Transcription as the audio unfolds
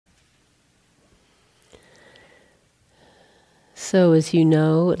So as you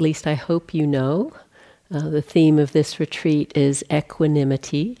know, at least I hope you know, the theme of this retreat is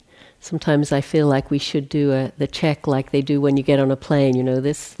equanimity. Sometimes I feel like we should do the check like they do when you get on a plane. You know,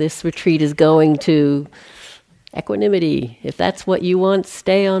 this retreat is going to equanimity. If that's what you want,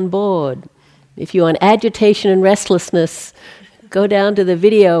 stay on board. If you want agitation and restlessness, go down to the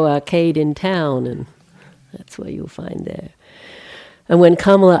video arcade in town, and that's what you'll find there. And when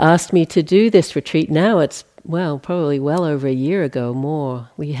Kamala asked me to do this retreat, now it's, probably well over a year ago, more.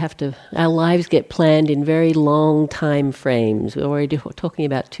 Our lives get planned in very long time frames. We're already talking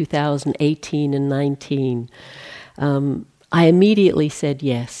about 2018 and 19. I immediately said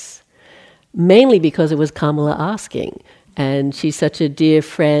yes, mainly because it was Kamala asking. And she's such a dear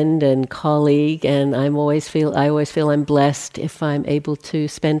friend and colleague, and I always feel I'm blessed if I'm able to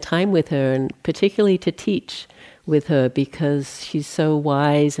spend time with her, and particularly to teach with her, because she's so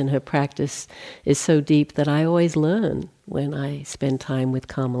wise and her practice is so deep that I always learn when I spend time with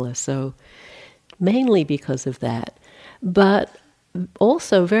Kamala. So mainly because of that, but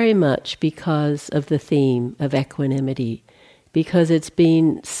also very much because of the theme of equanimity, because it's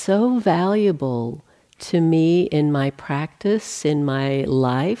been so valuable to me in my practice, in my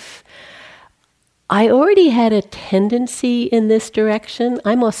life. I already had a tendency in this direction.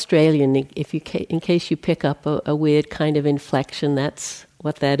 I'm Australian, in case you pick up a weird kind of inflection, that's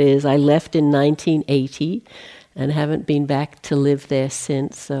what that is. I left in 1980 and haven't been back to live there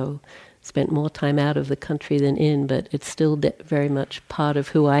since, so spent more time out of the country than in, but it's still very much part of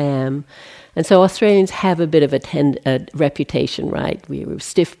who I am. And so Australians have a bit of a reputation, right? We're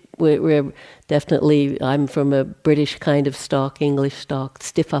stiff. We're definitely, I'm from a British kind of stock, English stock,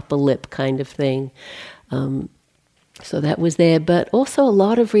 stiff upper lip kind of thing. So that was there, but also a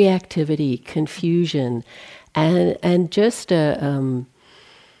lot of reactivity, confusion, and just a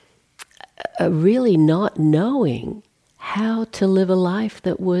really not knowing how to live a life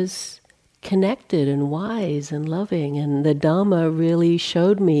that was connected and wise and loving. And the Dharma really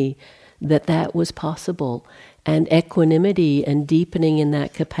showed me that was possible. And equanimity and deepening in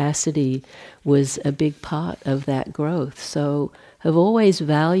that capacity was a big part of that growth. So I've always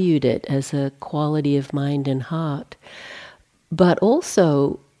valued it as a quality of mind and heart. But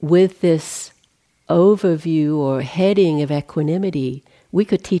also with this overview or heading of equanimity, we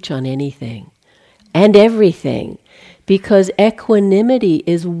could teach on anything and everything, because equanimity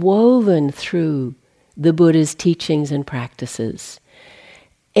is woven through the Buddha's teachings and practices.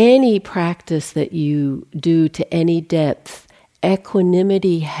 Any practice that you do to any depth,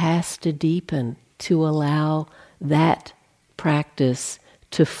 equanimity has to deepen to allow that practice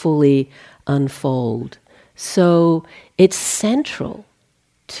to fully unfold. So it's central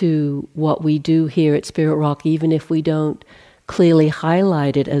to what we do here at Spirit Rock, even if we don't clearly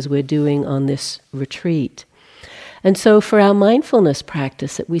highlight it as we're doing on this retreat. And so for our mindfulness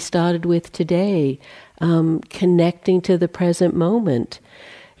practice that we started with today, connecting to the present moment,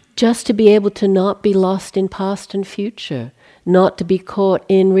 just to be able to not be lost in past and future, not to be caught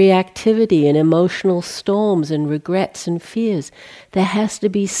in reactivity and emotional storms and regrets and fears. There has to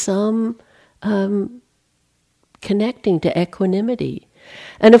be some connecting to equanimity.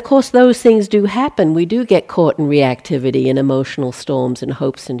 And of course those things do happen. We do get caught in reactivity and emotional storms and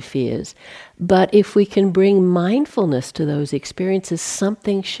hopes and fears. But if we can bring mindfulness to those experiences,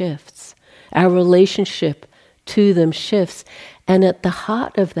 something shifts. Our relationship to them shifts. And at the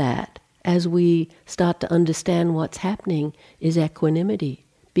heart of that, as we start to understand what's happening, is equanimity,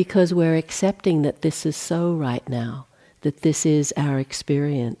 because we're accepting that this is so right now, that this is our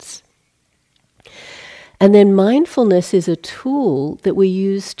experience. And then mindfulness is a tool that we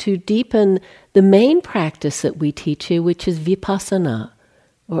use to deepen the main practice that we teach here, which is vipassana,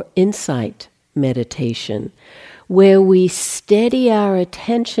 or insight meditation, where we steady our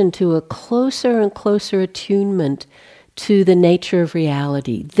attention to a closer and closer attunement to the nature of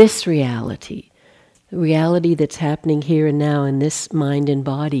reality, this reality, the reality that's happening here and now in this mind and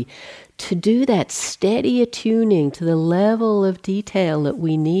body. To do that steady attuning to the level of detail that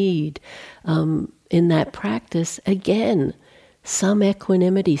we need in that practice, again, some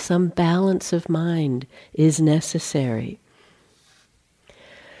equanimity, some balance of mind is necessary.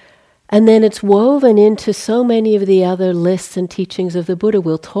 And then it's woven into so many of the other lists and teachings of the Buddha.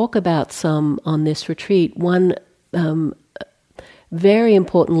 We'll talk about some on this retreat. One very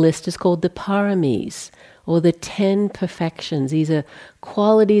important list is called the paramis, or the 10 perfections. These are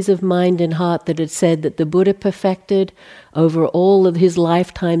qualities of mind and heart that it said that the Buddha perfected over all of his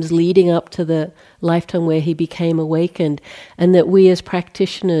lifetimes leading up to the lifetime where he became awakened, and that we as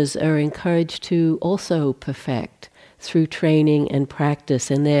practitioners are encouraged to also perfect through training and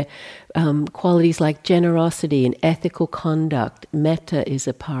practice. And they're qualities like generosity and ethical conduct. Metta is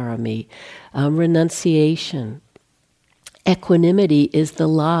a parami. Renunciation. Equanimity is the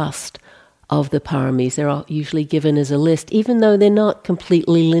last of the paramis. They're all usually given as a list, even though they're not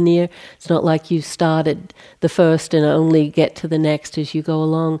completely linear. It's not like you start at the first and only get to the next as you go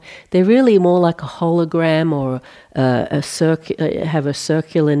along. They're really more like a hologram or have a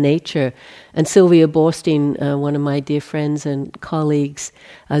circular nature. And Sylvia Borstein, one of my dear friends and colleagues,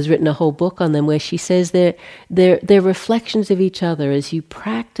 has written a whole book on them where she says they're reflections of each other. As you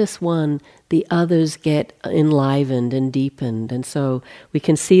practice one, the others get enlivened and deepened. And so we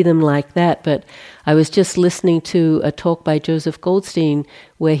can see them like that. But I was just listening to a talk by Joseph Goldstein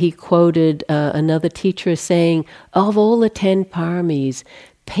where he quoted another teacher saying, of all the 10 paramis,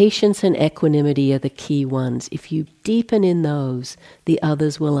 patience and equanimity are the key ones. If you deepen in those, the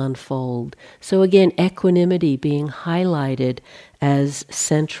others will unfold. So again, equanimity being highlighted as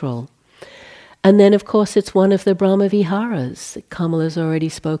central. And then, of course, it's one of the Brahma Viharas. Kamala's already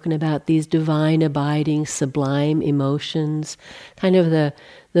spoken about these divine, abiding, sublime emotions, kind of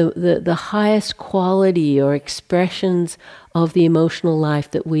the highest quality or expressions of the emotional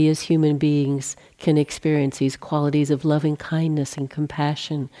life that we as human beings can experience, these qualities of loving kindness and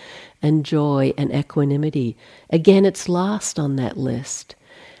compassion and joy and equanimity. Again, it's last on that list.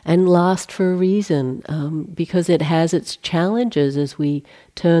 And last for a reason, because it has its challenges as we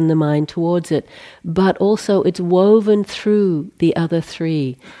turn the mind towards it, but also it's woven through the other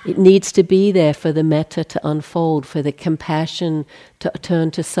three. It needs to be there for the metta to unfold, for the compassion to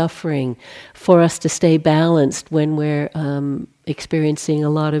turn to suffering, for us to stay balanced when we're experiencing a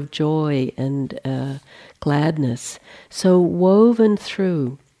lot of joy and gladness. So woven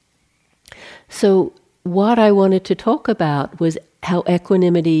through. So what I wanted to talk about was how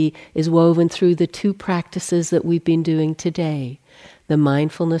equanimity is woven through the two practices that we've been doing today, the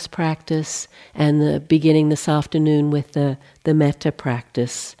mindfulness practice and the beginning this afternoon with the metta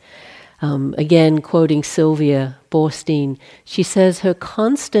practice. Again, quoting Sylvia Borstein, she says her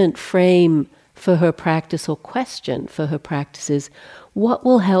constant frame for her practice or question for her practice is, what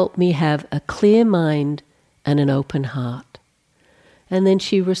will help me have a clear mind and an open heart? And then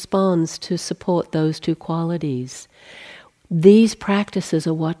she responds to support those two qualities. These practices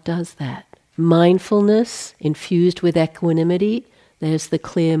are what does that. Mindfulness infused with equanimity, there's the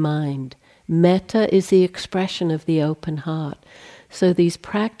clear mind. Metta is the expression of the open heart. So these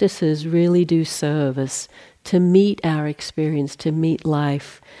practices really do serve us to meet our experience, to meet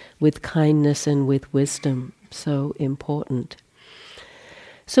life with kindness and with wisdom. So important.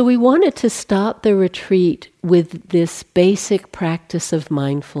 So we wanted to start the retreat with this basic practice of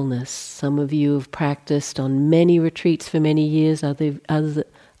mindfulness. Some of you have practiced on many retreats for many years,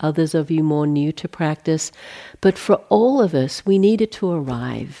 others of you more new to practice. But for all of us, we needed to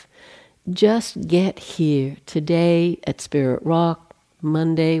arrive. Just get here today at Spirit Rock,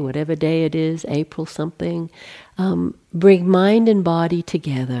 Monday, whatever day it is, April something. Bring mind and body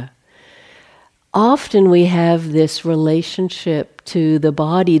together. Often we have this relationship to the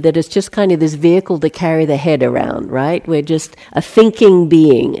body that is just kind of this vehicle to carry the head around, right? We're just a thinking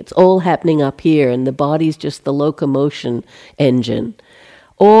being. It's all happening up here, and the body's just the locomotion engine.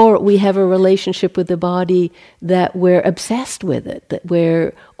 Or we have a relationship with the body that we're obsessed with it, that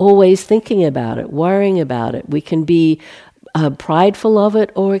we're always thinking about it, worrying about it. We can be prideful of it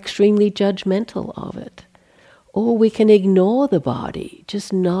or extremely judgmental of it. Or we can ignore the body,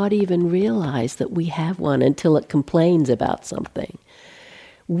 just not even realize that we have one until it complains about something.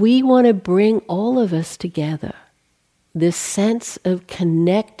 We want to bring all of us together. This sense of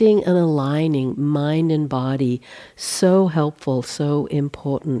connecting and aligning mind and body, so helpful, so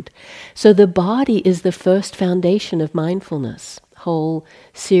important. So the body is the first foundation of mindfulness. Whole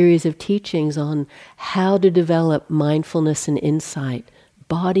series of teachings on how to develop mindfulness and insight.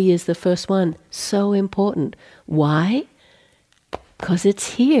 Body is the first one. So important. Why? Because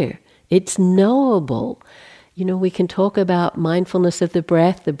it's here. It's knowable. You know, we can talk about mindfulness of the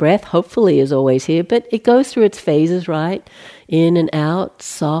breath. The breath hopefully is always here, but it goes through its phases, right? In and out,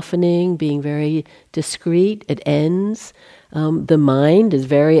 softening, being very discreet. It ends. The mind is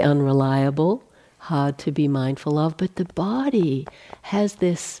very unreliable, hard to be mindful of, but the body has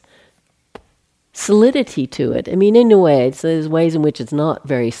this solidity to it. I mean, in a way, there's ways in which it's not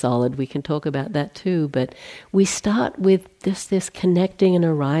very solid. We can talk about that too, but we start with this connecting and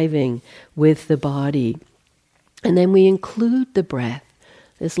arriving with the body. And then we include the breath.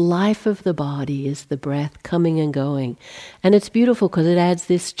 This life of the body is the breath coming and going. And it's beautiful because it adds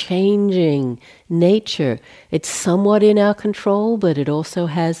this changing nature. It's somewhat in our control, but it also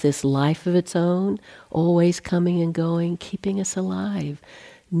has this life of its own, always coming and going, keeping us alive.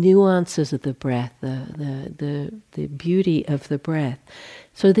 Nuances of the breath, the beauty of the breath.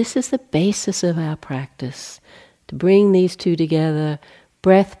 So this is the basis of our practice, to bring these two together,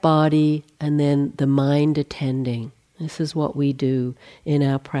 breath, body, and then the mind attending. This is what we do in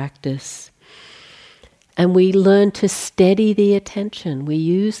our practice. And we learn to steady the attention. We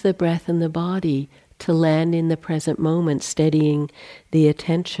use the breath and the body to land in the present moment, steadying the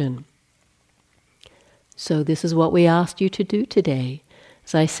attention. So this is what we asked you to do today.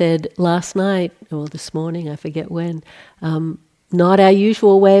 As I said last night, or this morning, I forget when, not our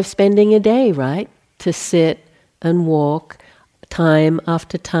usual way of spending a day, right? To sit and walk time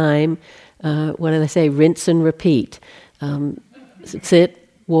after time. What do they say? Rinse and repeat. Sit,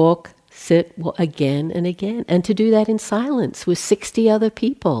 walk, again and again. And to do that in silence with 60 other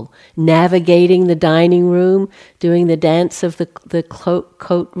people, navigating the dining room, doing the dance of the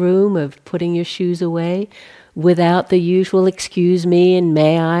coat room, of putting your shoes away, without the usual excuse me and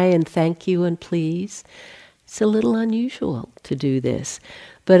may I and thank you and please. It's a little unusual to do this.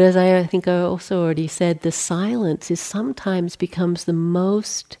 But as I think I also already said, the silence is sometimes becomes the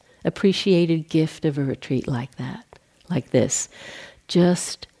most appreciated gift of a retreat like that, like this.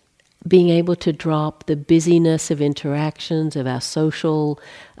 Just being able to drop the busyness of interactions, of our social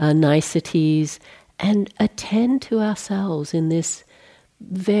niceties, and attend to ourselves in this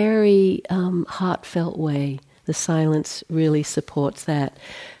very heartfelt way. The silence really supports that.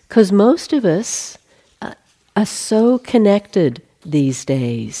 Because most of us are so connected these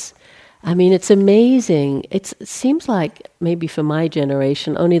days. I mean, it's amazing. It seems like, maybe for my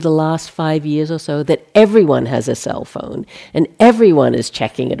generation, only the last 5 years or so, that everyone has a cell phone and everyone is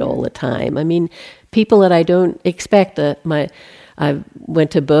checking it all the time. I mean, people that I don't expect. I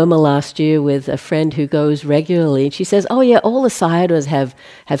went to Burma last year with a friend who goes regularly, and she says, oh yeah, all the sayadaws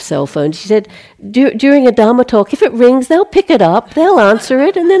have cell phones. She said, during a Dharma talk, if it rings, they'll pick it up, they'll answer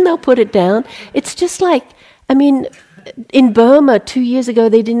it, and then they'll put it down. It's just like, I mean, in Burma 2 years ago,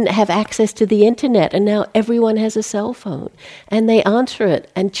 they didn't have access to the internet, and now everyone has a cell phone, and they answer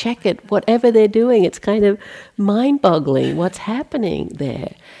it and check it, whatever they're doing. It's kind of mind-boggling what's happening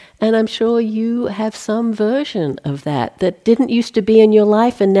there. And I'm sure you have some version of that didn't used to be in your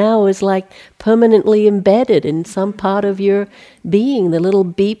life and now is like permanently embedded in some part of your being, the little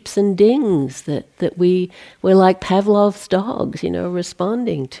beeps and dings that we're like Pavlov's dogs,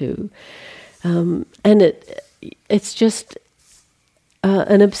 responding to. And it's just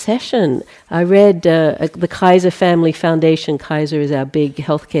an obsession. I read the Kaiser Family Foundation. Kaiser is our big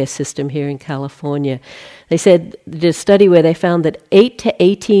healthcare system here in California. They said, did a study where they found that 8 to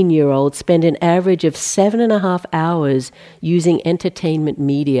 18-year-olds spend an average of 7.5 hours using entertainment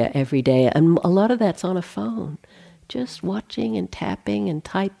media every day. And a lot of that's on a phone. Just watching and tapping and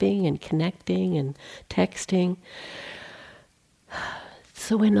typing and connecting and texting.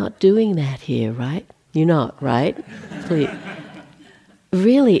 So we're not doing that here, right? You're not, right? Please.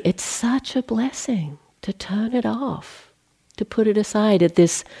 Really, it's such a blessing to turn it off, to put it aside. At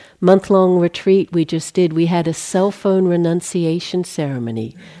this month-long retreat we just did, we had a cell phone renunciation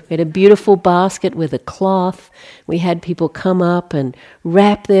ceremony. We had a beautiful basket with a cloth. We had people come up and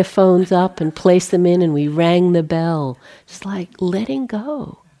wrap their phones up and place them in, and we rang the bell. Just like letting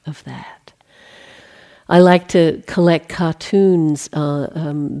go of that. I like to collect cartoons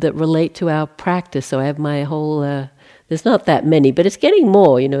that relate to our practice, so I have my whole... there's not that many, but it's getting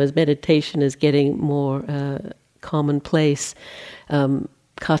more, as meditation is getting more commonplace.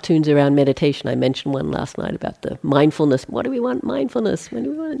 Cartoons around meditation. I mentioned one last night about the mindfulness. What do we want? Mindfulness. When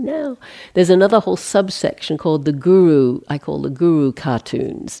do we want it now? There's another whole subsection called the Guru. I call the Guru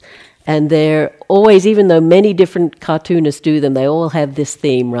cartoons. And they're always, even though many different cartoonists do them, they all have this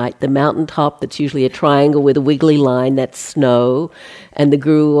theme, right? The mountaintop that's usually a triangle with a wiggly line, that's snow. And the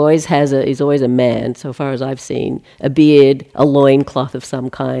guru always is always a man, so far as I've seen, a beard, a loincloth of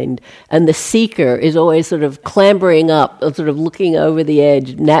some kind. And the seeker is always sort of clambering up, sort of looking over the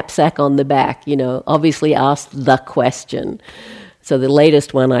edge, knapsack on the back, obviously asked the question. So the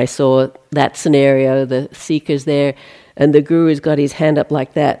latest one I saw, that scenario, the seeker's there, and the guru's got his hand up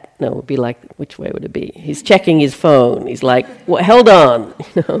like that. No, it would be like, which way would it be? He's checking his phone. He's like, well, hold on.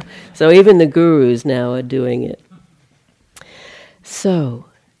 So even the gurus now are doing it. So,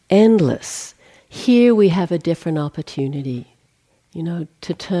 endless. Here we have a different opportunity,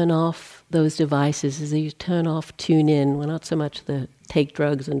 to turn off those devices. As you turn off, tune in. Well, not so much the take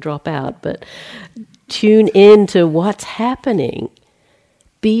drugs and drop out, but tune in to what's happening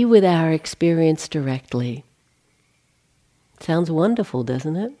be with our experience directly. Sounds wonderful,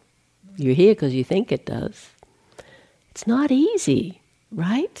 doesn't it? You're here because you think it does. It's not easy,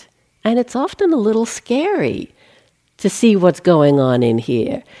 right? And it's often a little scary to see what's going on in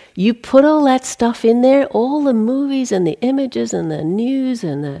here. You put all that stuff in there, all the movies and the images and the news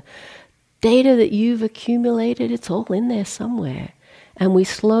and the data that you've accumulated, it's all in there somewhere. And we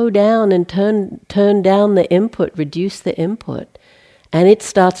slow down and turn down the input, reduce the input. And it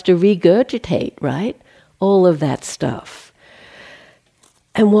starts to regurgitate, right? All of that stuff.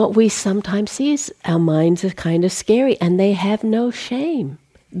 And what we sometimes see is our minds are kind of scary, and they have no shame.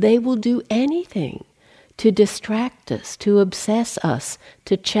 They will do anything to distract us, to obsess us,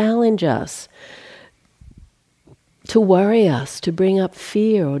 to challenge us, to worry us, to bring up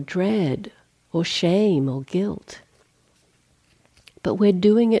fear or dread or shame or guilt. But we're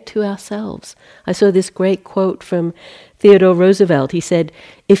doing it to ourselves. I saw this great quote from Theodore Roosevelt. He said,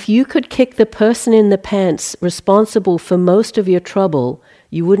 "If you could kick the person in the pants responsible for most of your trouble,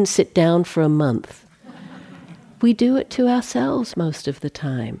 you wouldn't sit down for a month." We do it to ourselves most of the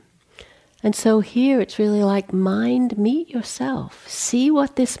time. And so here it's really like, mind, meet yourself. See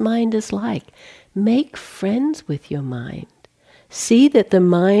what this mind is like. Make friends with your mind. See that the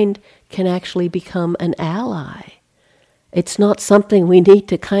mind can actually become an ally. It's not something we need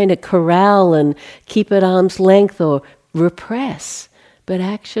to kind of corral and keep at arm's length or repress, but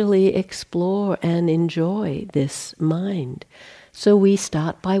actually explore and enjoy this mind. So we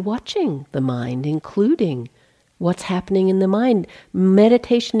start by watching the mind, including what's happening in the mind.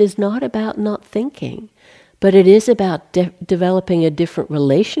 Meditation is not about not thinking, but it is about developing a different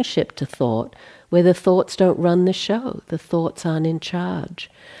relationship to thought, where the thoughts don't run the show, the thoughts aren't in charge.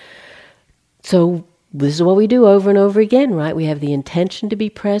 So this is what we do over and over again, right? We have the intention to be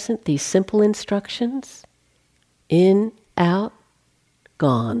present, these simple instructions. In, out,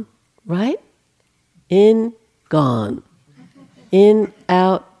 gone, right? In, gone. In,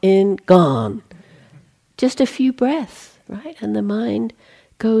 out, in, gone. Just a few breaths, right? And the mind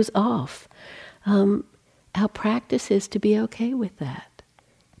goes off. Our practice is to be okay with that.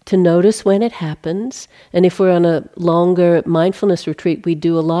 To notice when it happens. And if we're on a longer mindfulness retreat, we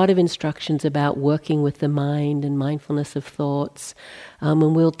do a lot of instructions about working with the mind and mindfulness of thoughts.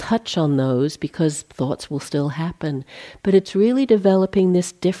 And we'll touch on those because thoughts will still happen. But it's really developing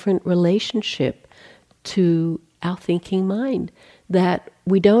this different relationship to our thinking mind, that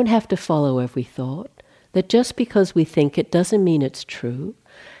we don't have to follow every thought, that just because we think it doesn't mean it's true,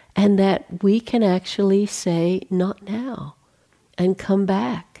 and that we can actually say, not now, and come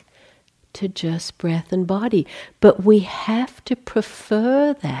back to just breath and body. But we have to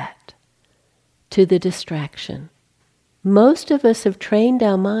prefer that to the distraction. Most of us have trained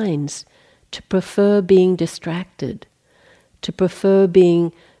our minds to prefer being distracted, to prefer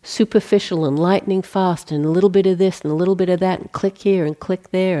being superficial and lightning fast and a little bit of this and a little bit of that and click here and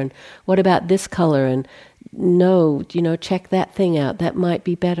click there and what about this color and no, check that thing out, that might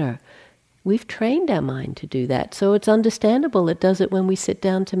be better. We've trained our mind to do that, so it's understandable it does it when we sit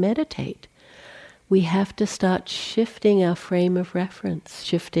down to meditate. We have to start shifting our frame of reference,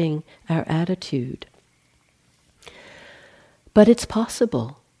 shifting our attitude. But it's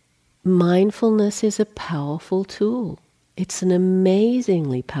possible. Mindfulness is a powerful tool. It's an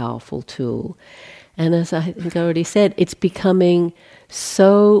amazingly powerful tool. And as I think I already said, it's becoming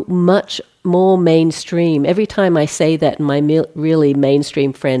so much more mainstream. Every time I say that, my really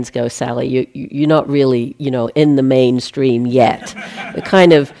mainstream friends go, "Sally, you're not really, in the mainstream yet." We're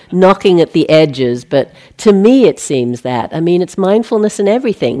kind of knocking at the edges, but to me it seems that. I mean, it's mindfulness in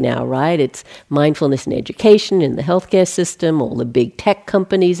everything now, right? It's mindfulness in education, in the healthcare system, all the big tech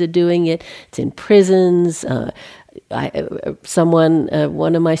companies are doing it. It's in prisons. One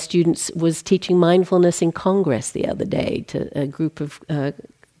of my students was teaching mindfulness in Congress the other day to a group of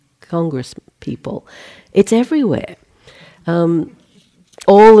Congress people. It's everywhere.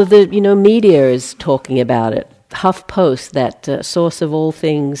 All of the media is talking about it. HuffPost, that source of all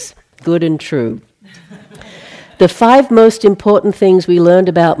things good and true. The 5 most important things we learned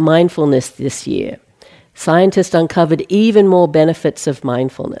about mindfulness this year. Scientists uncovered even more benefits of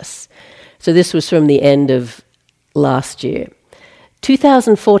mindfulness. So this was from the end of last year.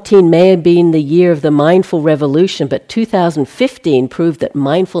 2014 may have been the year of the mindful revolution, but 2015 proved that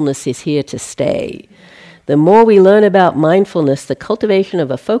mindfulness is here to stay. The more we learn about mindfulness, the cultivation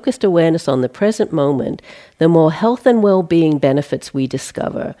of a focused awareness on the present moment, the more health and well-being benefits we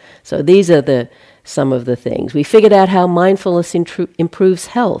discover. So these are some of the things. We figured out how mindfulness improves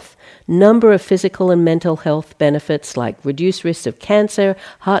health. Number of physical and mental health benefits like reduced risks of cancer,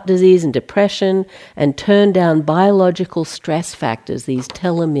 heart disease and depression, and turn down biological stress factors, these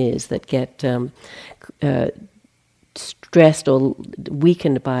telomeres that get stressed or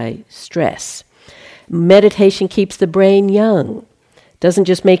weakened by stress. Meditation keeps the brain young. Doesn't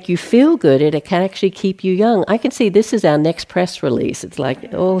just make you feel good, it can actually keep you young. I can see this is our next press release. It's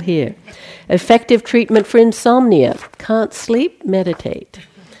like all here. Effective treatment for insomnia. Can't sleep? Meditate.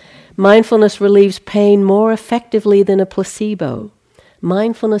 Mindfulness relieves pain more effectively than a placebo.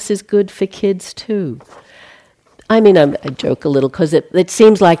 Mindfulness is good for kids too. I mean, I joke a little because it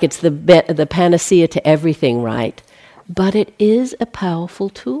seems like it's the panacea to everything, right? But it is a powerful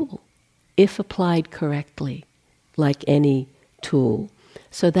tool if applied correctly, like any tool.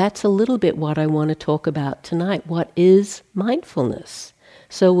 So that's a little bit what I want to talk about tonight. What is mindfulness?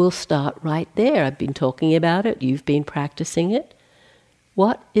 So we'll start right there. I've been talking about it. You've been practicing it.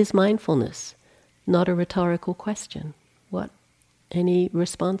 What is mindfulness? Not a rhetorical question. What? Any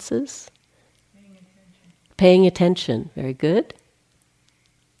responses? Paying attention. Very good.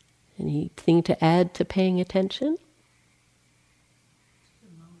 Anything to add to paying attention?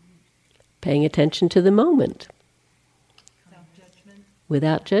 Paying attention to the moment.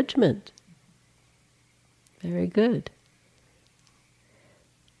 Without judgment. Very good.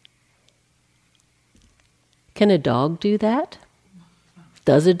 Can a dog do that?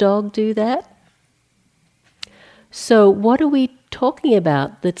 Does a dog do that? So what are we talking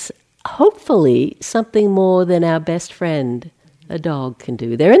about that's hopefully something more than our best friend, a dog, can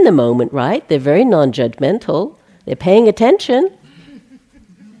do? They're in the moment, right? They're very non-judgmental. They're paying attention.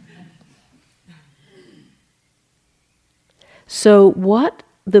 So what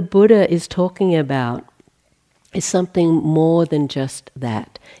the Buddha is talking about is something more than just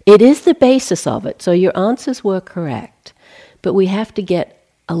that. It is the basis of it, so your answers were correct. But we have to get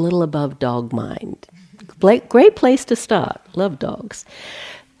a little above dog mind. Great place to start. Love dogs.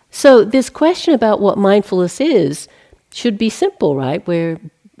 So this question about what mindfulness is should be simple, right? Where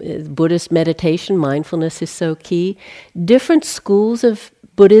Buddhist meditation, mindfulness is so key. Different schools of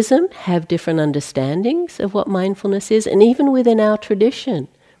Buddhism have different understandings of what mindfulness is, and even within our tradition,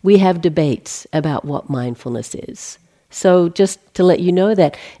 we have debates about what mindfulness is. So just to let you know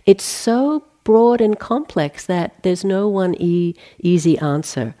that it's so broad and complex that there's no one easy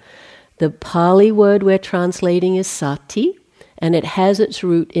answer. The Pali word we're translating is sati, and it has its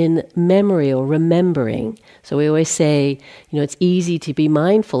root in memory or remembering. So we always say, it's easy to be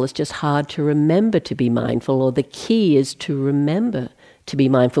mindful, it's just hard to remember to be mindful, or the key is to remember to be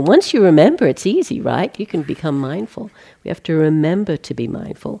mindful. Once you remember, it's easy, right? You can become mindful. We have to remember to be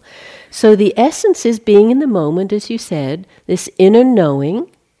mindful. So the essence is being in the moment, as you said, this inner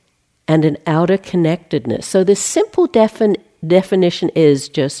knowing and an outer connectedness. So the simple definition is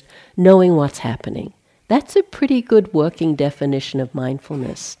just knowing what's happening. That's a pretty good working definition of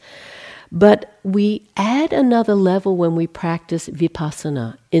mindfulness. But we add another level when we practice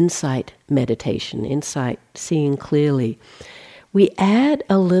vipassana, insight meditation, insight, seeing clearly. We add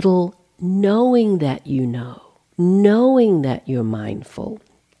a little knowing that you know, knowing that you're mindful.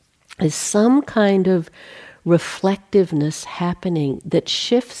 There's some kind of reflectiveness happening that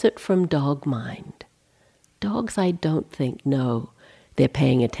shifts it from dog mind. Dogs, I don't think, know they're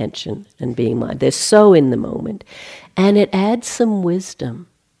paying attention and being mindful. They're so in the moment. And it adds some wisdom.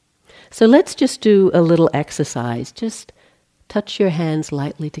 So let's just do a little exercise. Just touch your hands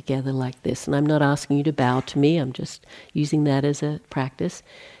lightly together like this. And I'm not asking you to bow to me. I'm just using that as a practice.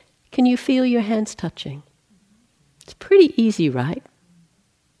 Can you feel your hands touching? It's pretty easy, right?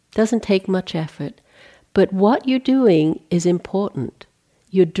 Doesn't take much effort. But what you're doing is important.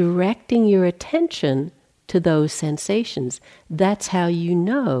 You're directing your attention to those sensations. That's how you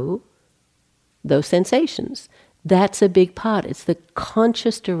know those sensations. That's a big part. It's the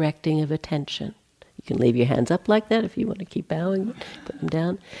conscious directing of attention. You can leave your hands up like that if you want to keep bowing, put them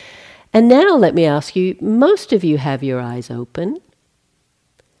down. And now let me ask you, most of you have your eyes open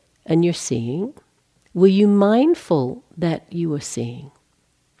and you're seeing. Were you mindful that you were seeing?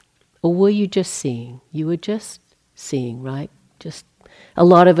 Or were you just seeing? You were just seeing, right? Just a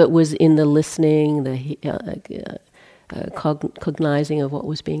lot of it was in the listening, the cognizing of what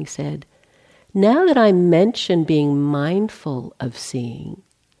was being said. Now that I mention being mindful of seeing,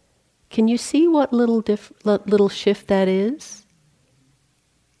 can you see what little shift that is?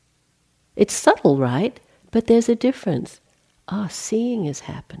 It's subtle, right? But there's a difference. Seeing is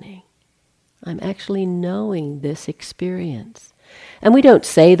happening. I'm actually knowing this experience. And we don't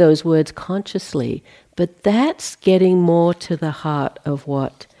say those words consciously, but that's getting more to the heart of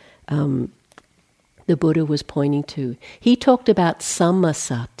what the Buddha was pointing to. He talked about Samma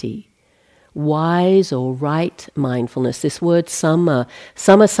Sati, wise or right mindfulness. This word Samma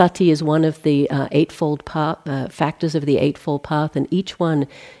Sati is one of the eightfold factors of the Eightfold Path, and each one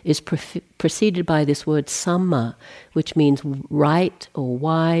is preceded by this word Samma, which means right or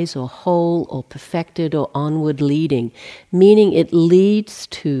wise or whole or perfected or onward leading, meaning it leads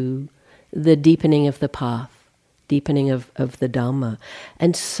to the deepening of the path, deepening of the Dhamma.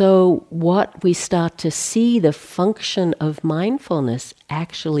 And so what we start to see the function of mindfulness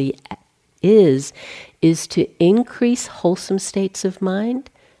actually is to increase wholesome states of mind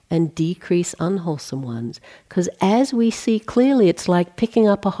and decrease unwholesome ones. Because as we see clearly, it's like picking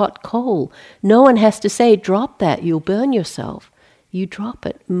up a hot coal. No one has to say, drop that, you'll burn yourself. You drop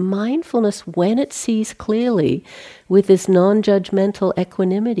it. Mindfulness, when it sees clearly, with this non-judgmental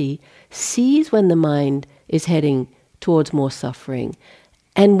equanimity, sees when the mind is heading towards more suffering.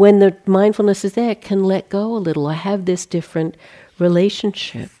 And when the mindfulness is there, it can let go a little or have this different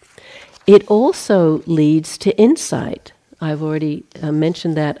relationship. It also leads to insight. I've already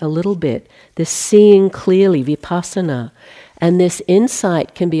mentioned that a little bit. This seeing clearly, vipassana. And this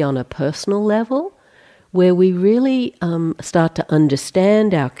insight can be on a personal level, where we really start to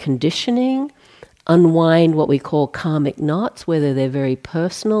understand our conditioning, unwind what we call karmic knots, whether they're very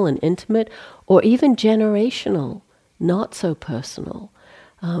personal and intimate, or even generational, not so personal.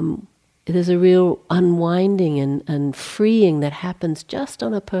 There's a real unwinding and freeing that happens just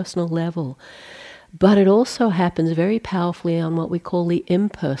on a personal level. But it also happens very powerfully on what we call the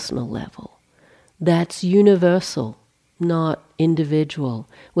impersonal level. That's universal, not individual,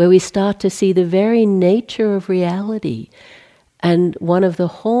 where we start to see the very nature of reality. And one of the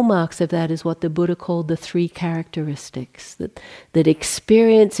hallmarks of that is what the Buddha called the three characteristics, that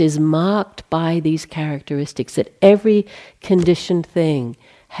experience is marked by these characteristics, that every conditioned thing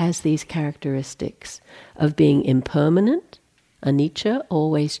has these characteristics of being impermanent, anicca,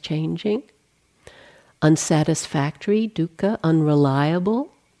 always changing, unsatisfactory, dukkha, unreliable,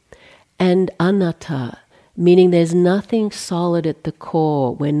 and anatta, meaning there's nothing solid at the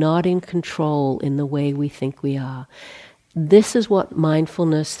core. We're not in control in the way we think we are. This is what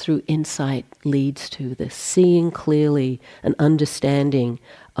mindfulness through insight leads to, this seeing clearly and understanding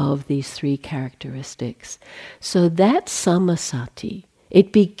of these three characteristics. So that's Samma Sati.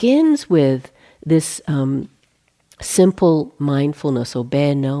 It begins with this simple mindfulness or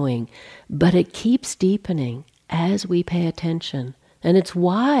bare knowing, but it keeps deepening as we pay attention. And it's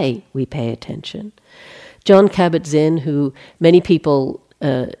why we pay attention. Jon Kabat-Zinn, who many people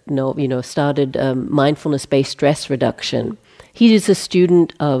started mindfulness-based stress reduction. He is a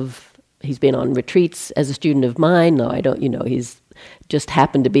student of, he's been on retreats as a student of mine. No, I don't, he's just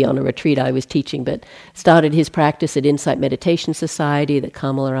happened to be on a retreat I was teaching, but started his practice at Insight Meditation Society that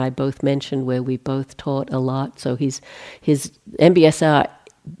Kamala and I both mentioned, where we both taught a lot. So his MBSR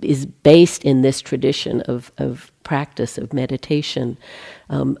is based in this tradition of practice, of meditation.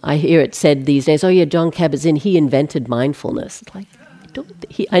 I hear it said these days, Jon Kabat-Zinn, he invented mindfulness. It's like,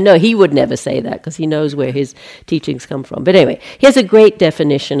 I know he would never say that because he knows where his teachings come from. But anyway, he has a great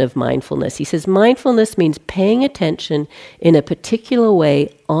definition of mindfulness. He says, mindfulness means paying attention in a particular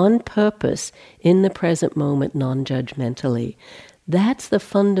way on purpose in the present moment non-judgmentally. That's the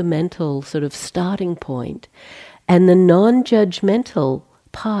fundamental sort of starting point. And the non-judgmental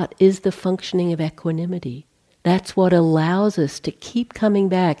part is the functioning of equanimity. That's what allows us to keep coming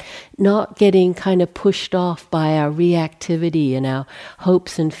back, not getting kind of pushed off by our reactivity and our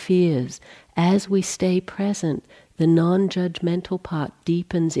hopes and fears. As we stay present, the non-judgmental part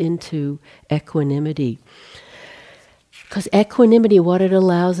deepens into equanimity. Because equanimity, what it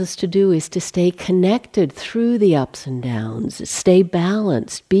allows us to do is to stay connected through the ups and downs, stay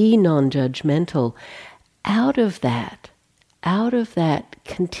balanced, be non-judgmental. Out of that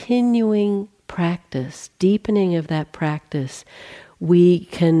continuing practice, deepening of that practice, we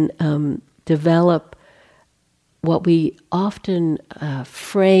can develop what we often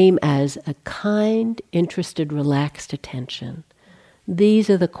frame as a kind, interested, relaxed attention. These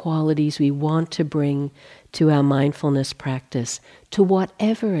are the qualities we want to bring to our mindfulness practice, to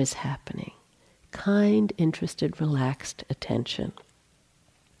whatever is happening. Kind, interested, relaxed attention.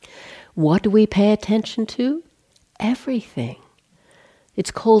 What do we pay attention to? Everything.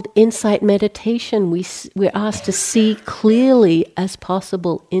 It's called insight meditation. We're asked to see clearly as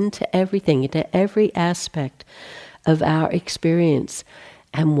possible into everything, into every aspect of our experience.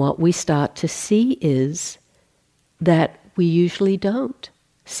 And what we start to see is that we usually don't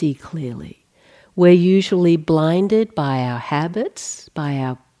see clearly. We're usually blinded by our habits, by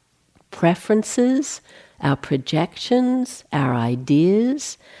our preferences, our projections, our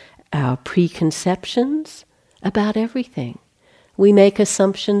ideas, our preconceptions about everything. We make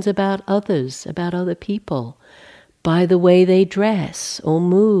assumptions about others, about other people, by the way they dress or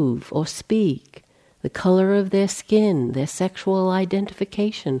move or speak, the color of their skin, their sexual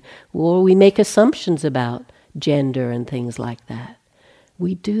identification, or we make assumptions about gender and things like that.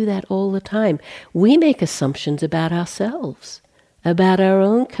 We do that all the time. We make assumptions about ourselves, about our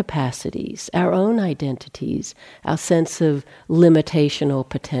own capacities, our own identities, our sense of limitation or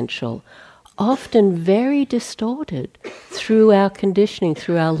potential, often very distorted through our conditioning,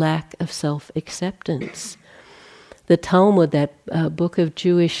 through our lack of self-acceptance. The Talmud, that book of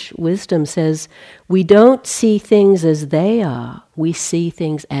Jewish wisdom, says, we don't see things as they are, we see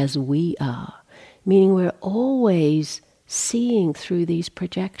things as we are. Meaning we're always seeing through these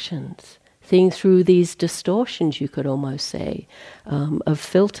projections, seeing through these distortions, you could almost say, of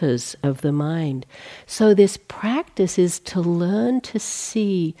filters of the mind. So this practice is to learn to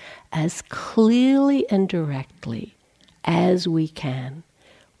see as clearly and directly as we can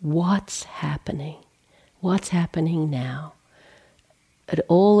what's happening now at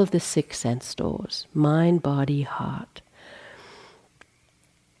all of the 6 sense doors, mind, body, heart.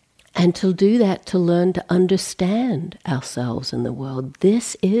 And to do that, to learn to understand ourselves in the world.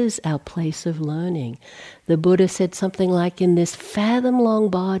 This is our place of learning. The Buddha said something like, in this fathom-long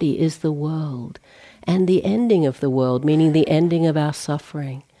body is the world, and the ending of the world, meaning the ending of our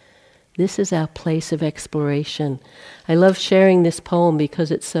suffering. This is our place of exploration. I love sharing this poem because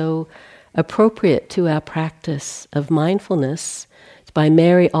it's so appropriate to our practice of mindfulness. It's by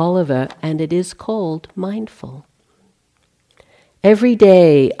Mary Oliver, and it is called Mindful. Every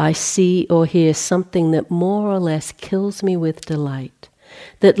day I see or hear something that more or less kills me with delight,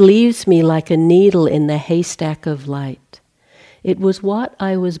 that leaves me like a needle in the haystack of light. It was what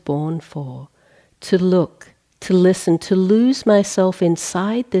I was born for, to look, to listen, to lose myself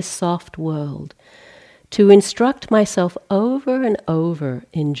inside this soft world, to instruct myself over and over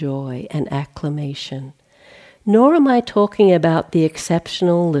in joy and acclamation. Nor am I talking about the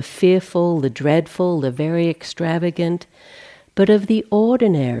exceptional, the fearful, the dreadful, the very extravagant, but of the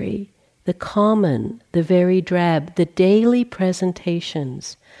ordinary, the common, the very drab, the daily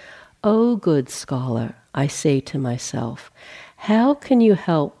presentations. O good scholar, I say to myself, how can you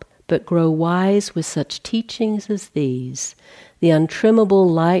help but grow wise with such teachings as these, the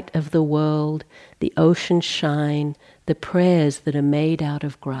untrimmable light of the world, the ocean shine, the prayers that are made out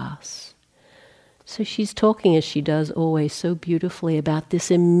of grass? So she's talking, as she does always so beautifully, about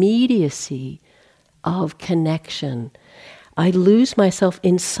this immediacy of connection. I lose myself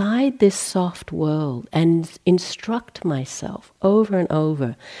inside this soft world and instruct myself over and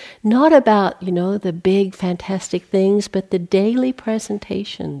over. Not about, the big fantastic things, but the daily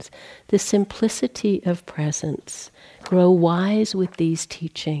presentations, the simplicity of presence. Grow wise with these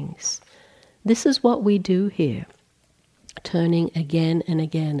teachings. This is what we do here. Turning again and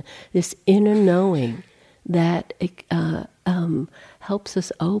again. This inner knowing that helps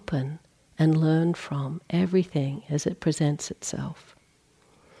us open and learn from everything as it presents itself.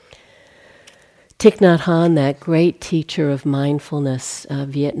 Thich Nhat Hanh, that great teacher of mindfulness, a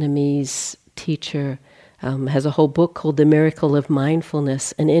Vietnamese teacher, has a whole book called The Miracle of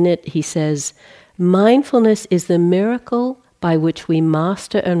Mindfulness, and in it he says, mindfulness is the miracle by which we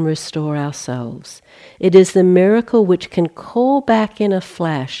master and restore ourselves. It is the miracle which can call back in a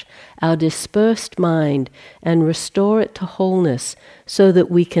flash our dispersed mind and restore it to wholeness so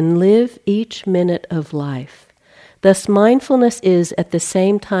that we can live each minute of life. Thus mindfulness is at the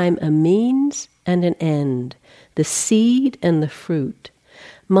same time a means and an end, the seed and the fruit.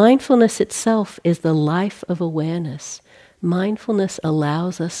 Mindfulness itself is the life of awareness. Mindfulness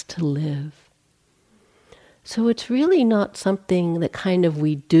allows us to live. So it's really not something that kind of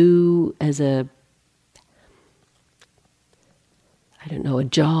we do as a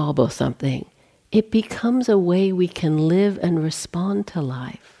job or something. It becomes a way we can live and respond to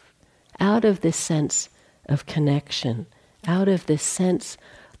life out of this sense of connection, out of this sense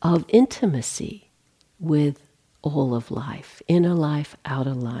of intimacy with all of life, inner life,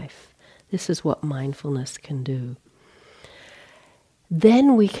 outer life. This is what mindfulness can do.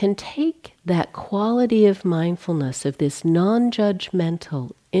 Then we can take that quality of mindfulness, of this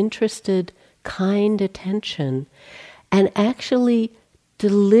non-judgmental, interested, kind attention, and actually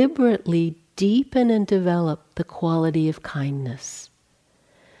deliberately deepen and develop the quality of kindness.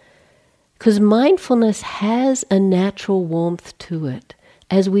 Because mindfulness has a natural warmth to it.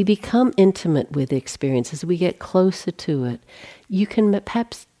 As we become intimate with the experience, as we get closer to it, you can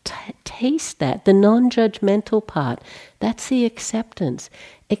perhaps taste that. The non-judgmental part, that's the acceptance.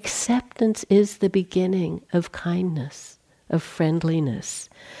 Acceptance is the beginning of kindness, of friendliness.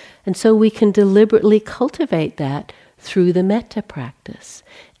 And so we can deliberately cultivate that through the metta practice.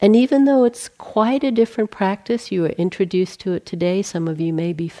 And even though it's quite a different practice, you were introduced to it today, some of you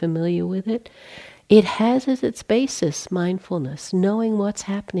may be familiar with it, it has as its basis mindfulness, knowing what's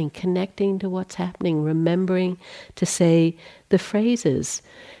happening, connecting to what's happening, remembering to say the phrases.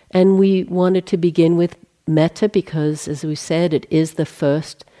 And we wanted to begin with metta because, as we said, it is the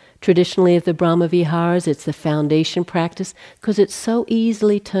first traditionally of the Brahma Viharas. It's the foundation practice because it so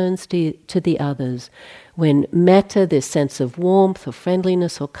easily turns to the others. When metta, this sense of warmth or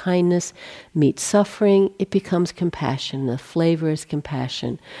friendliness or kindness, meets suffering, it becomes compassion. The flavor is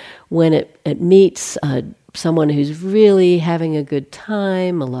compassion. When it meets someone who's really having a good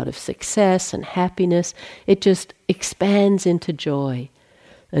time, a lot of success and happiness, it just expands into joy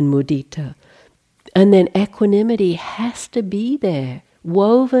and mudita. And then equanimity has to be there,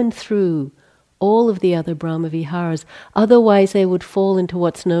 woven through all of the other Brahma Viharas. Otherwise they would fall into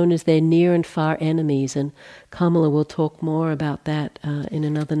what's known as their near and far enemies, and Kamala will talk more about that in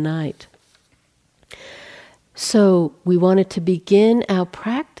another night. So we wanted to begin our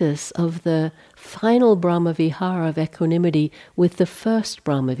practice of the final Brahma Vihara of equanimity with the first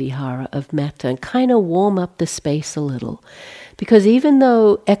Brahma Vihara of metta and kind of warm up the space a little. Because even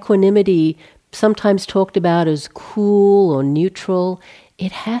though equanimity sometimes talked about as cool or neutral,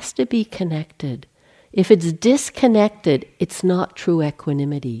 it has to be connected. If it's disconnected, it's not true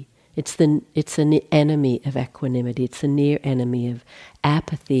equanimity. It's an enemy of equanimity. It's a near enemy of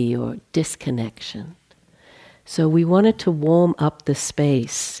apathy or disconnection. So we wanted to warm up the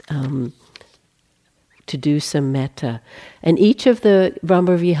space to do some metta. And each of the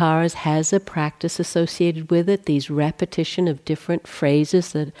Brahma Viharas has a practice associated with it, these repetition of different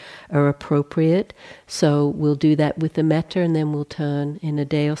phrases that are appropriate. So we'll do that with the metta, and then we'll turn in a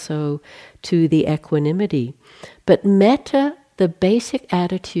day or so to the equanimity. But metta, the basic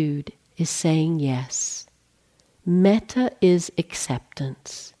attitude, is saying yes. Metta is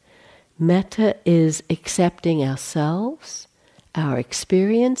acceptance. Metta is accepting ourselves, our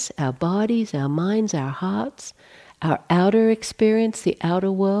experience, our bodies, our minds, our hearts, our outer experience, the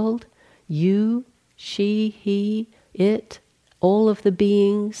outer world, you, she, he, it, all of the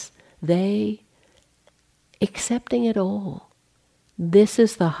beings, they, accepting it all. This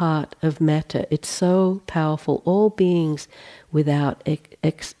is the heart of metta. It's so powerful. All beings without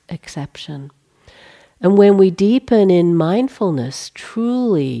exception. And when we deepen in mindfulness,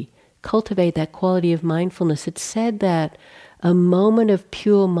 truly cultivate that quality of mindfulness, it's said that a moment of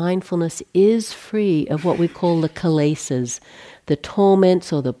pure mindfulness is free of what we call the kilesas, the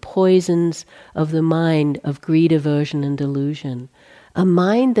torments or the poisons of the mind of greed, aversion, and delusion. A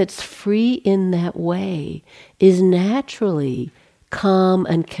mind that's free in that way is naturally calm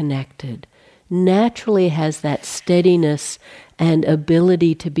and connected, naturally has that steadiness and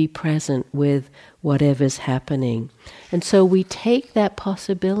ability to be present with whatever's happening. And so we take that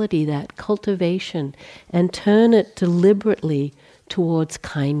possibility, that cultivation, and turn it deliberately towards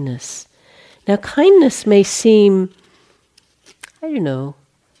kindness. Now, kindness may seem,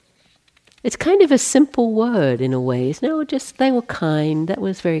 it's kind of a simple word in a way. It's just they were kind, that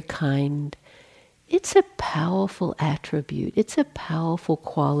was very kind. It's a powerful attribute. It's a powerful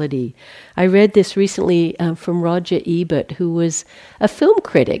quality. I read this recently from Roger Ebert, who was a film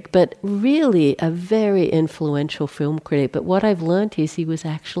critic, but really a very influential film critic. But what I've learned is he was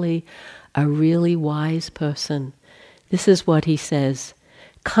actually a really wise person. This is what he says: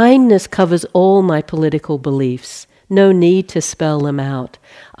 "Kindness covers all my political beliefs. No need to spell them out.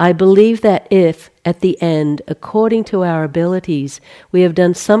 I believe that if, at the end, according to our abilities, we have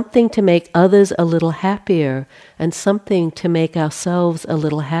done something to make others a little happier and something to make ourselves a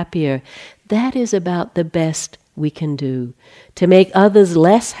little happier, that is about the best we can do. To make others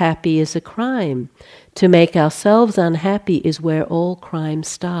less happy is a crime. To make ourselves unhappy is where all crime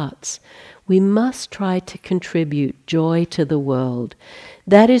starts. We must try to contribute joy to the world.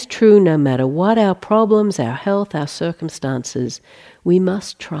 That is true no matter what our problems, our health, our circumstances. We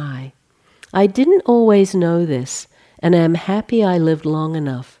must try. I didn't always know this, and I'm happy I lived long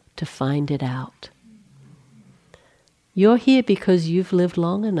enough to find it out." You're here because you've lived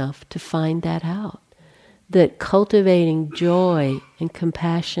long enough to find that out. That cultivating joy and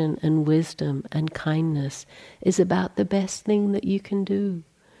compassion and wisdom and kindness is about the best thing that you can do.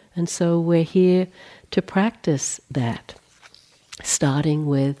 And so we're here to practice that, starting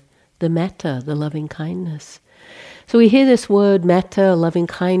with the metta, the loving kindness. So we hear this word metta, loving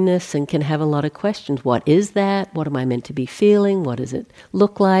kindness, and can have a lot of questions. What is that? What am I meant to be feeling? What does it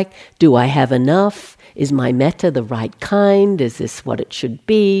look like? Do I have enough? Is my metta the right kind? Is this what it should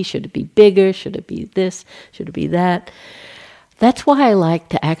be? Should it be bigger? Should it be this? Should it be that? That's why I like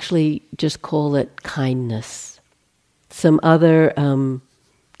to actually just call it kindness. Some other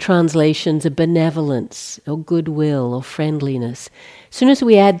translations are benevolence or goodwill or friendliness. As soon as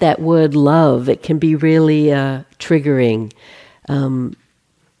we add that word love, it can be really triggering. Ajahn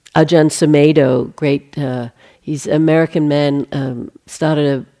Sumedho, great, he's an American man, started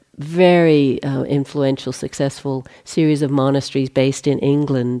a very influential, successful series of monasteries based in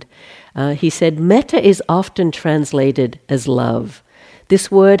England. He said, metta is often translated as love.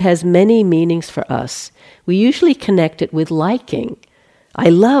 This word has many meanings for us. We usually connect it with liking. I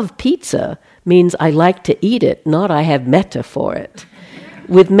love pizza means I like to eat it, not I have metta for it.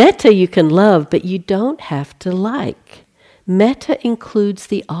 With metta you can love, but you don't have to like. Metta includes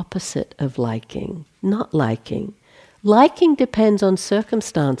the opposite of liking, not liking. Liking depends on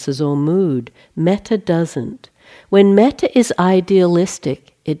circumstances or mood. Metta doesn't. When metta is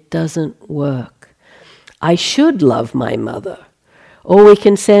idealistic, it doesn't work. I should love my mother. Or we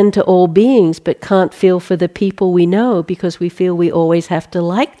can send to all beings but can't feel for the people we know because we feel we always have to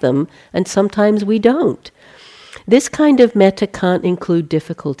like them, and sometimes we don't. This kind of metta can't include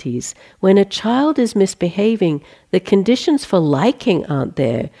difficulties. When a child is misbehaving, the conditions for liking aren't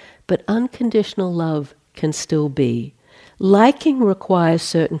there, but unconditional love can still be. Liking requires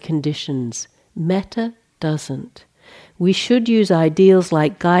certain conditions. Metta doesn't. We should use ideals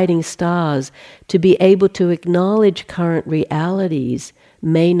like guiding stars to be able to acknowledge current realities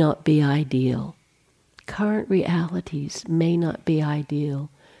may not be ideal. Current realities may not be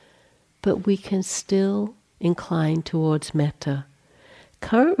ideal, but we can still incline towards metta.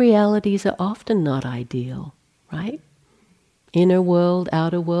 Current realities are often not ideal, right? Inner world,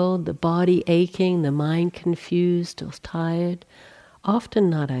 outer world, the body aching, the mind confused or tired, often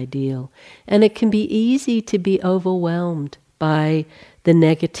not ideal. And it can be easy to be overwhelmed by the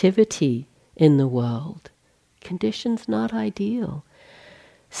negativity in the world. Conditions not ideal.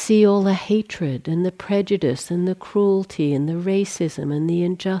 See all the hatred and the prejudice and the cruelty and the racism and the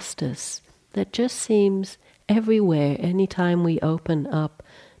injustice that just seems everywhere anytime we open up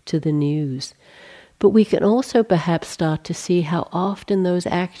to the news. But we can also perhaps start to see how often those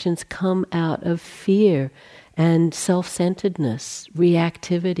actions come out of fear and self-centeredness,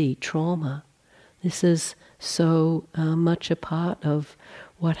 reactivity, trauma. This is so much a part of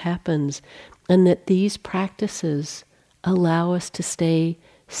what happens. And that these practices allow us to stay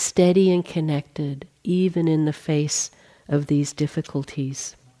steady and connected, even in the face of these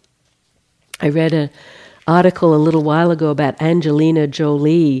difficulties. I read an article a little while ago about Angelina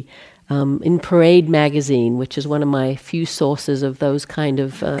Jolie in Parade magazine, which is one of my few sources of those kind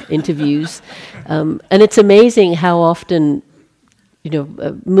of interviews. And it's amazing how often,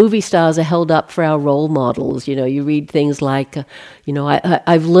 movie stars are held up for our role models. You read things like,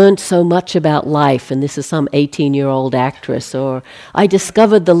 I've learned so much about life, and this is some 18-year-old actress, or I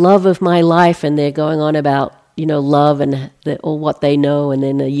discovered the love of my life, and they're going on about love and or what they know, and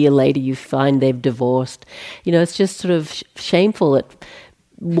then a year later you find they've divorced. It's just sort of shameful that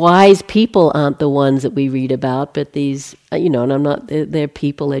wise people aren't the ones that we read about, but these, and I'm not, they're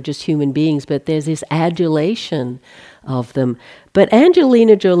people, they're just human beings, but there's this adulation of them. But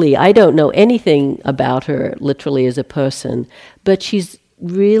Angelina Jolie, I don't know anything about her literally as a person, but she's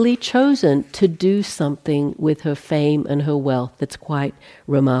really chosen to do something with her fame and her wealth that's quite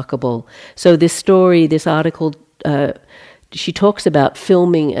remarkable. So this story, this article, she talks about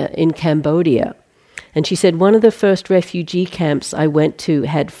filming in Cambodia. And she said, one of the first refugee camps I went to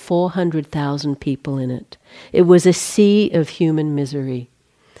had 400,000 people in it. It was a sea of human misery.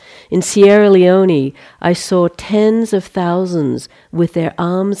 In Sierra Leone, I saw tens of thousands with their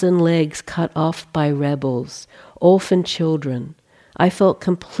arms and legs cut off by rebels, orphan children. I felt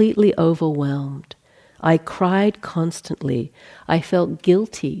completely overwhelmed. I cried constantly. I felt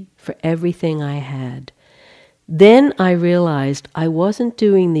guilty for everything I had. Then I realized I wasn't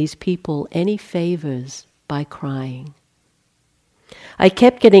doing these people any favors by crying. I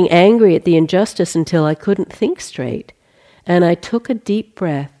kept getting angry at the injustice until I couldn't think straight, and I took a deep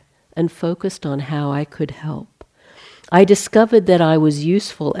breath and focused on how I could help. I discovered that I was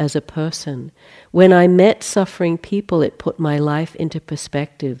useful as a person. When I met suffering people, it put my life into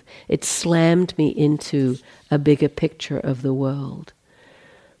perspective. It slammed me into a bigger picture of the world.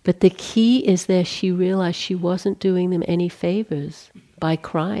 But the key is that she realized she wasn't doing them any favors by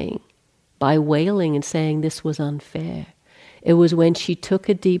crying, by wailing and saying this was unfair. It was when she took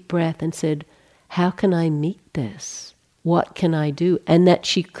a deep breath and said, how can I meet this? What can I do? And that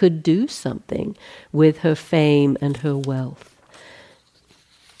she could do something with her fame and her wealth.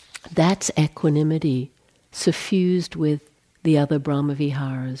 That's equanimity, suffused with the other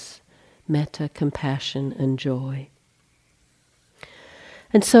Brahmaviharas, metta, compassion, and joy.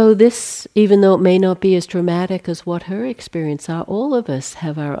 And so this, even though it may not be as dramatic as what her experience are, all of us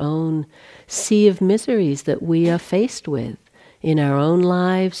have our own sea of miseries that we are faced with in our own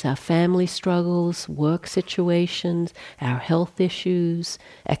lives, our family struggles, work situations, our health issues,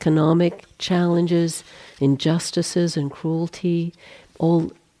 economic challenges, injustices and cruelty.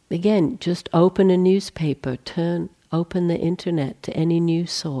 All, again, just open a newspaper, open the internet to any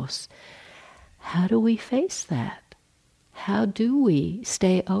news source. How do we face that? How do we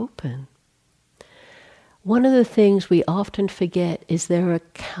stay open? One of the things we often forget is there are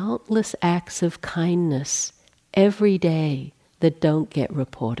countless acts of kindness every day that don't get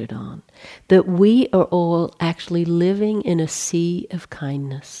reported on. That we are all actually living in a sea of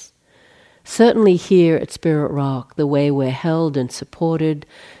kindness. Certainly here at Spirit Rock, the way we're held and supported,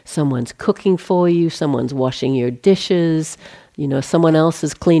 someone's cooking for you, someone's washing your dishes, someone else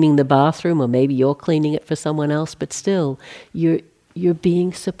is cleaning the bathroom, or maybe you're cleaning it for someone else, but still, you're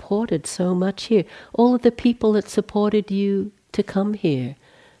being supported so much here. All of the people that supported you to come here,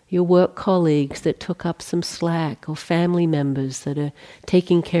 your work colleagues that took up some slack, or family members that are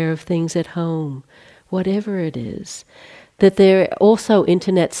taking care of things at home, whatever it is. That there are also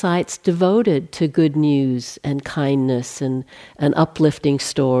internet sites devoted to good news and kindness and uplifting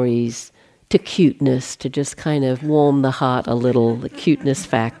stories, to cuteness, to just kind of warm the heart a little, the cuteness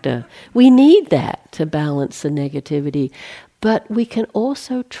factor. We need that to balance the negativity. But we can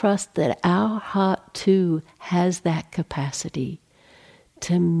also trust that our heart too has that capacity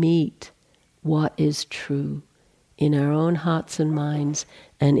to meet what is true in our own hearts and minds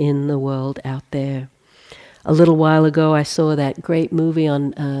and in the world out there. A little while ago I saw that great movie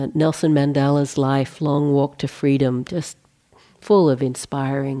on Nelson Mandela's life, Long Walk to Freedom, just full of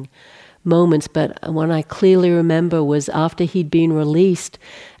inspiring moments. But one I clearly remember was after he'd been released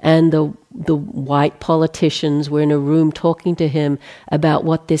and the white politicians were in a room talking to him about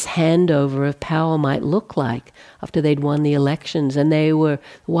what this handover of power might look like after they'd won the elections. And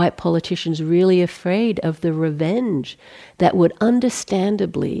white politicians really afraid of the revenge that would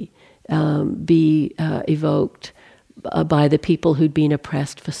understandably be evoked by the people who'd been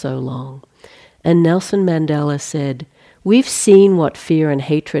oppressed for so long. And Nelson Mandela said, "We've seen what fear and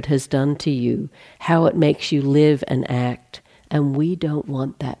hatred has done to you, how it makes you live and act, and we don't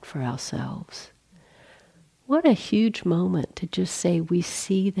want that for ourselves." What a huge moment to just say we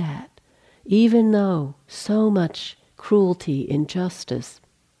see that. Even though so much cruelty, injustice,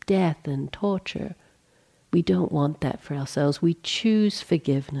 death and torture, we don't want that for ourselves. We choose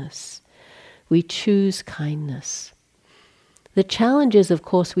forgiveness. We choose kindness. The challenge is, of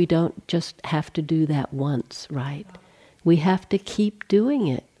course, we don't just have to do that once, right? We have to keep doing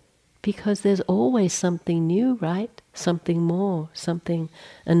it because there's always something new, right? Something more,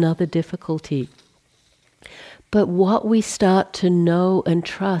 another difficulty. But what we start to know and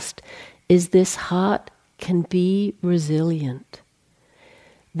trust is this heart can be resilient.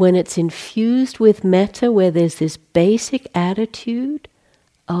 When it's infused with metta, where there's this basic attitude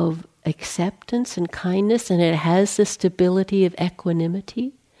of acceptance and kindness, and it has the stability of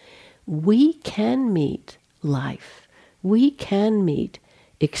equanimity, we can meet life. We can meet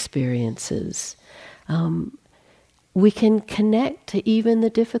experiences. We can connect to even the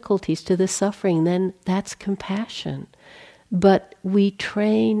difficulties, to the suffering. Then that's compassion. But we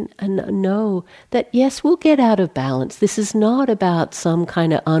train and know that, yes, we'll get out of balance. This is not about some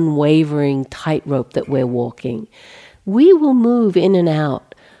kind of unwavering tightrope that we're walking. We will move in and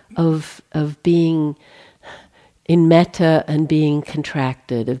out of being in metta and being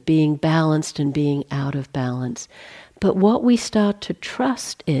contracted, of being balanced and being out of balance. But what we start to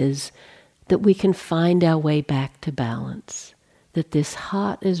trust is that we can find our way back to balance, that this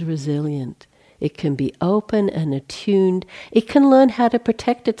heart is resilient. It can be open and attuned. It can learn how to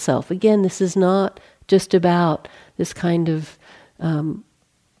protect itself. Again, this is not just about this kind of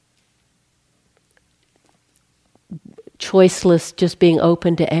choiceless, just being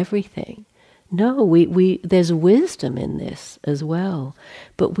open to everything. No, there's wisdom in this as well.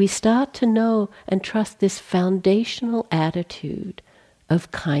 But we start to know and trust this foundational attitude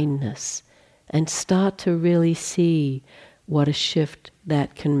of kindness and start to really see what a shift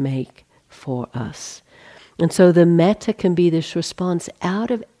that can make for us. And so the metta can be this response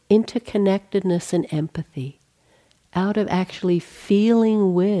out of interconnectedness and empathy, out of actually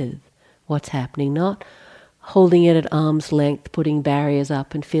feeling with what's happening, not holding it at arm's length, putting barriers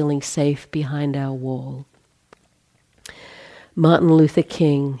up and feeling safe behind our wall. Martin Luther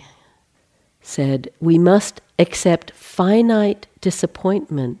King said, "We must accept finite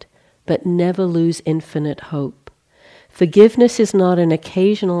disappointment, but never lose infinite hope. Forgiveness is not an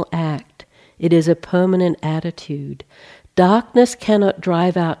occasional act, it is a permanent attitude. Darkness cannot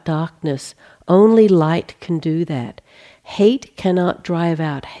drive out darkness, only light can do that. Hate cannot drive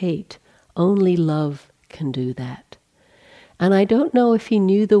out hate, only love can do that." And I don't know if he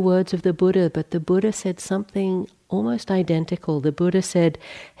knew the words of the Buddha, but the Buddha said something almost identical. The Buddha said,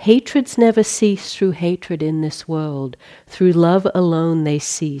 "Hatreds never cease through hatred in this world. Through love alone they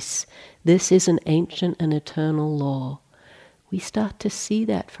cease. This is an ancient and eternal law." We start to see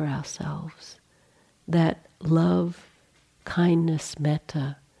that for ourselves. That love, kindness,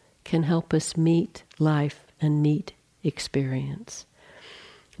 metta can help us meet life and meet experience.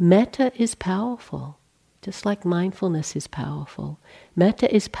 Metta is powerful, just like mindfulness is powerful.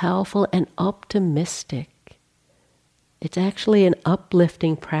 Metta is powerful and optimistic. It's actually an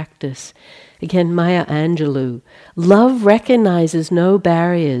uplifting practice. Again, Maya Angelou. Love recognizes no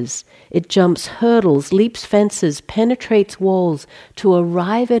barriers. It jumps hurdles, leaps fences, penetrates walls to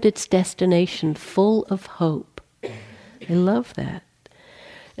arrive at its destination full of hope. I love that.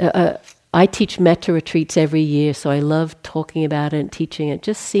 I teach metta retreats every year, so I love talking about it and teaching it,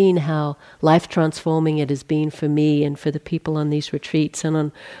 just seeing how life-transforming it has been for me and for the people on these retreats. And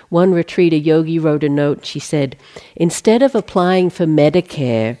on one retreat, a yogi wrote a note. She said, "Instead of applying for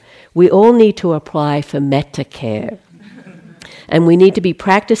Medicare, we all need to apply for metta care. And we need to be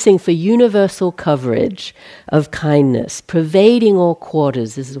practicing for universal coverage of kindness, pervading all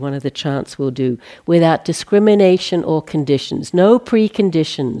quarters," this is one of the chants we'll do, "without discrimination or conditions, no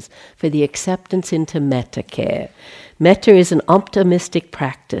preconditions for the acceptance into metta care. Metta is an optimistic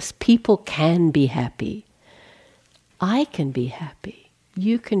practice. People can be happy. I can be happy.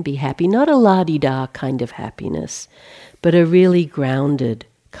 You can be happy. Not a la-di-da kind of happiness, but a really grounded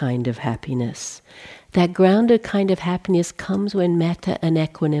kind of happiness. That grounded kind of happiness comes when metta and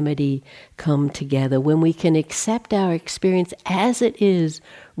equanimity come together, when we can accept our experience as it is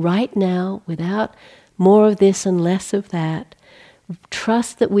right now without more of this and less of that.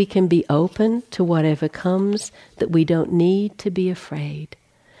 Trust that we can be open to whatever comes, that we don't need to be afraid.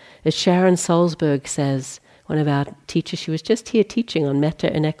 As Sharon Salzberg says, one of our teachers, she was just here teaching on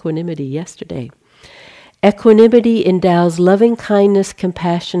metta and equanimity yesterday. Equanimity endows loving kindness,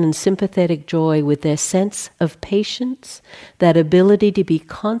 compassion, and sympathetic joy with their sense of patience, that ability to be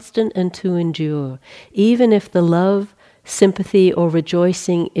constant and to endure, even if the love, sympathy, or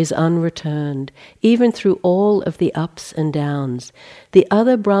rejoicing is unreturned, even through all of the ups and downs. The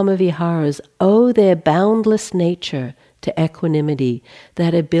other Brahmaviharas owe their boundless nature to equanimity,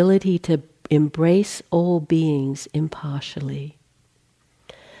 that ability to embrace all beings impartially.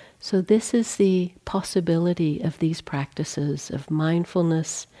 So this is the possibility of these practices of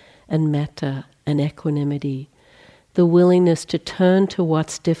mindfulness and metta and equanimity, the willingness to turn to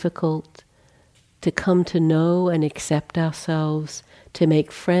what's difficult, to come to know and accept ourselves, to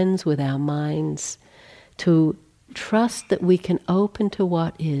make friends with our minds, to trust that we can open to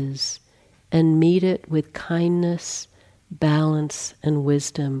what is and meet it with kindness, balance, and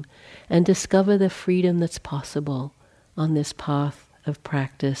wisdom, and discover the freedom that's possible on this path of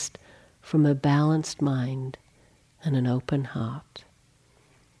practice from a balanced mind and an open heart.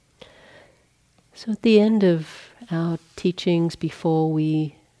 So at the end of our teachings, before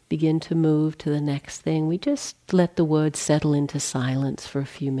we begin to move to the next thing, we just let the words settle into silence for a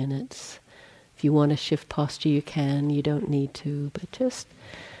few minutes. If you want to shift posture, you can. You don't need to, but just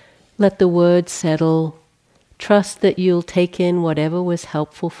let the words settle. Trust that you'll take in whatever was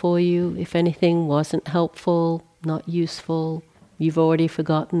helpful for you. If anything wasn't helpful, not useful, you've already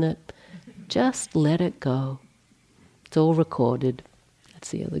forgotten it, just let it go. It's all recorded. That's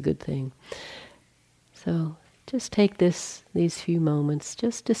the other good thing. So just take these few moments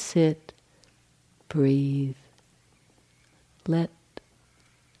just to sit, breathe, let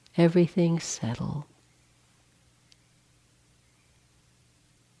everything settle.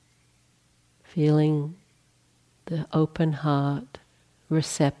 Feeling the open heart,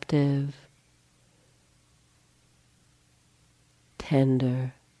 receptive,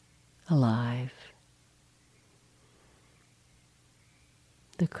 tender, alive.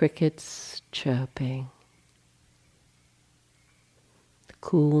 The crickets chirping, the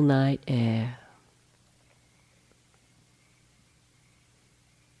cool night air.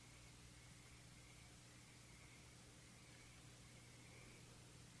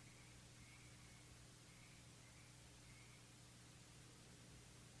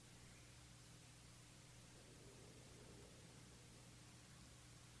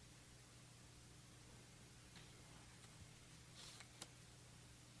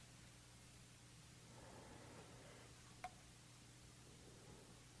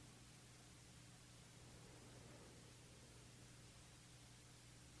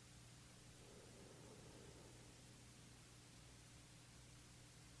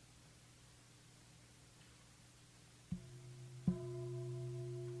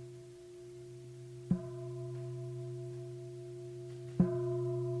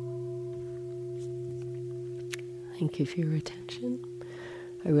 Thank you for your attention.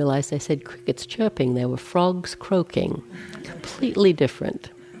 I realized I said crickets chirping. There were frogs croaking. Completely different.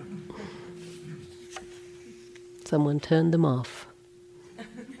 Someone turned them off.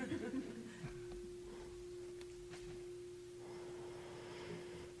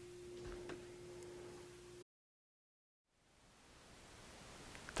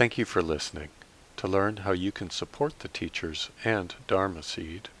 Thank you for listening. To learn how you can support the teachers and Dharma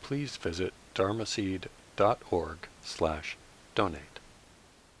Seed, please visit dharmaseed.org/donate.